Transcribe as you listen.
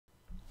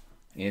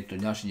Je tu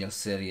ďalší diel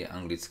série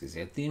anglicky s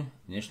Yetím.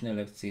 V dnešnej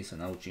lekcii sa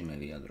naučíme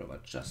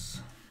vyjadrovať čas.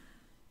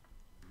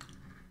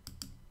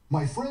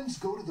 My friends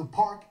go to the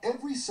park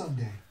every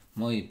Sunday.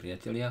 Moji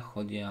priatelia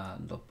chodia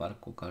do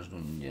parku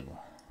každú nedeľu.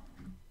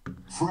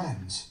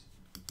 Friends.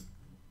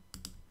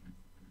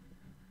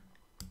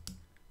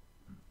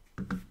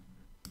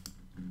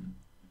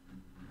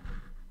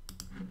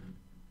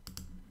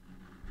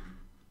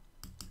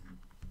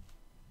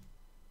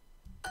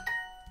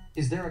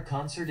 Is there a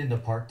concert in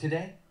the park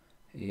today?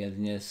 Je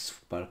dnes v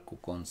parku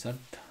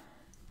koncert.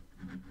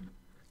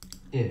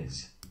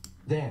 Is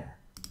there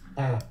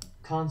a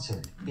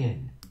concert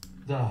in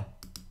the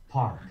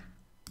park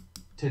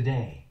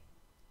today?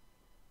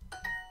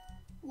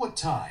 What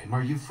time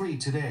are you free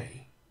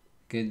today?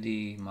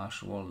 Kedy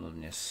máš voľno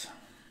dnes?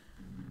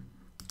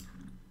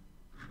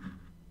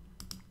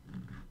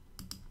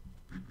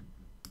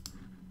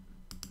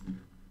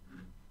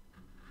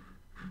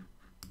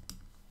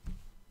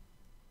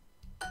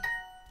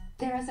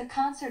 There is a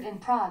concert in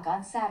Prague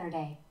on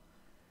Saturday.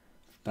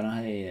 V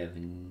Prahe je v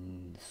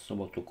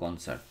sobotu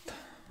koncert.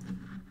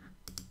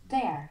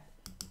 There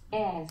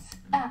is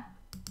a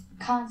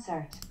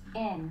concert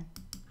in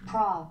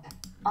Prague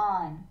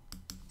on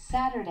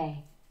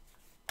Saturday.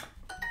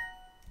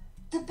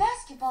 The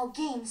basketball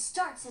game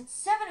starts at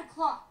 7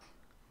 o'clock.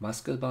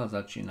 Basketbal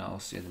začína o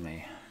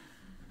 7.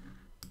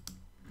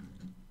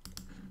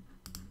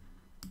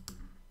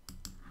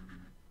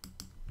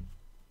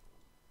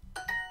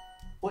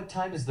 What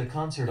time is the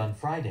concert on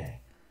Friday?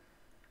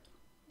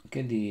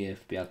 Kedy je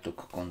v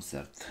piatok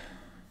koncert?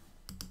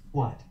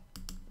 What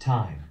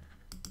time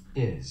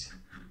is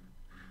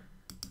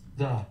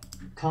the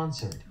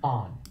concert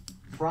on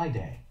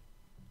Friday?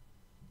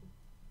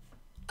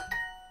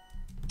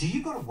 Do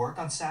you go to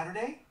work on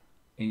Saturday?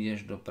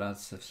 Ideš do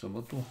práce v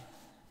sobotu?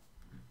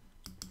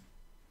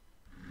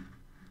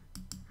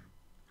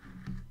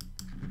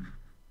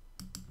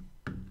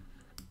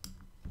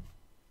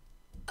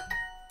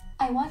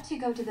 I want to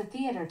go to the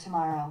theater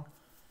tomorrow.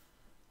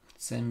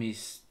 Chcem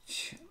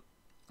ísť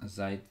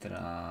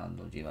zajtra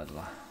do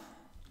divadla.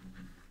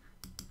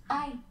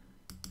 I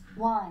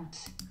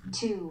want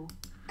to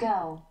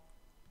go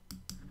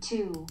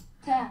to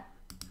the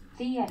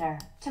theater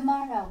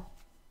tomorrow.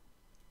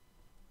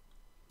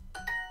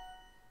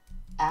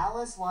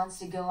 Alice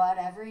wants to go out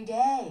every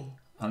day.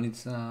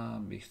 Alica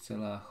by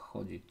chcela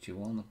chodiť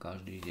von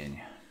každý deň.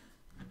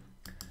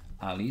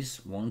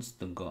 Alice wants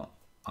to go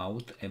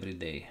out every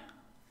day.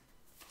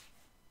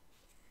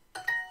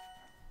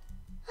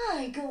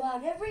 I go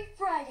out every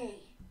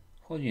Friday.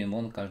 Chodím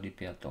von každý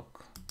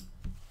piatok.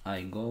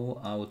 I go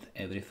out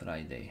every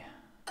Friday.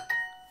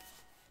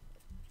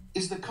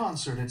 Is the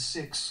concert at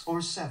 6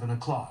 or 7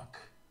 o'clock?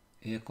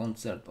 Je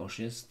koncert o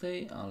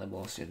 6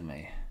 alebo o 7?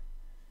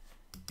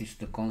 Is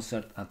the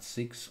concert at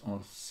 6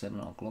 or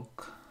 7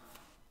 o'clock?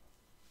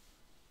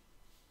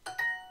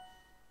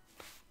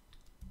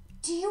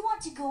 Do you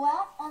want to go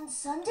out on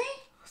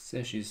Sunday?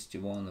 Chceš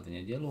ísť von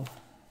v nedelu?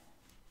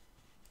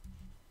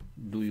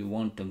 Do you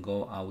want to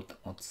go out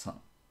on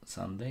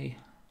Sunday?